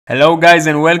Hello guys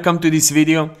and welcome to this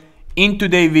video. In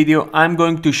today's video I'm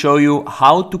going to show you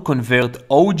how to convert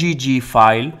OGG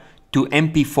file to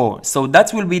mp4. So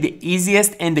that will be the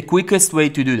easiest and the quickest way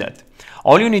to do that.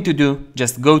 All you need to do,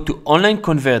 just go to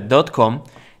onlineconvert.com.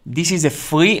 This is a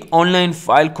free online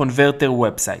file converter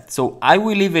website. So I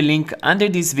will leave a link under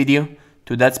this video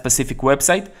to that specific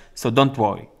website, so don't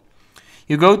worry.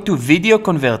 You go to video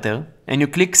converter and you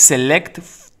click select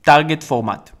target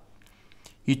format.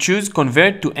 You choose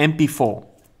convert to mp4.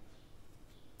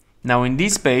 Now in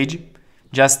this page,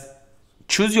 just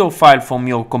choose your file from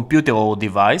your computer or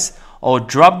device or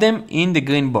drop them in the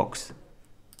green box.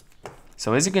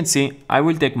 So as you can see, I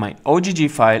will take my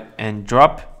OGG file and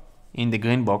drop in the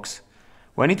green box.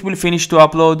 When it will finish to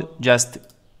upload, just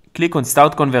click on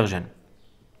start conversion.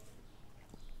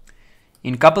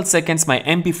 In couple seconds my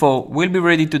mp4 will be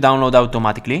ready to download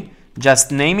automatically.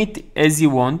 Just name it as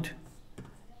you want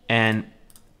and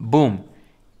boom,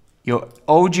 your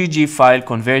OGG file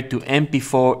convert to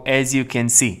mp4 as you can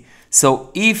see. So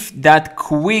if that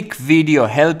quick video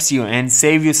helps you and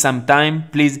save you some time,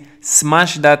 please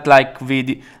smash that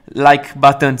like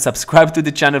button, subscribe to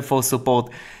the channel for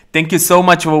support. Thank you so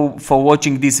much for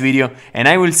watching this video and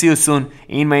I will see you soon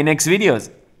in my next videos.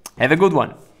 Have a good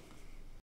one.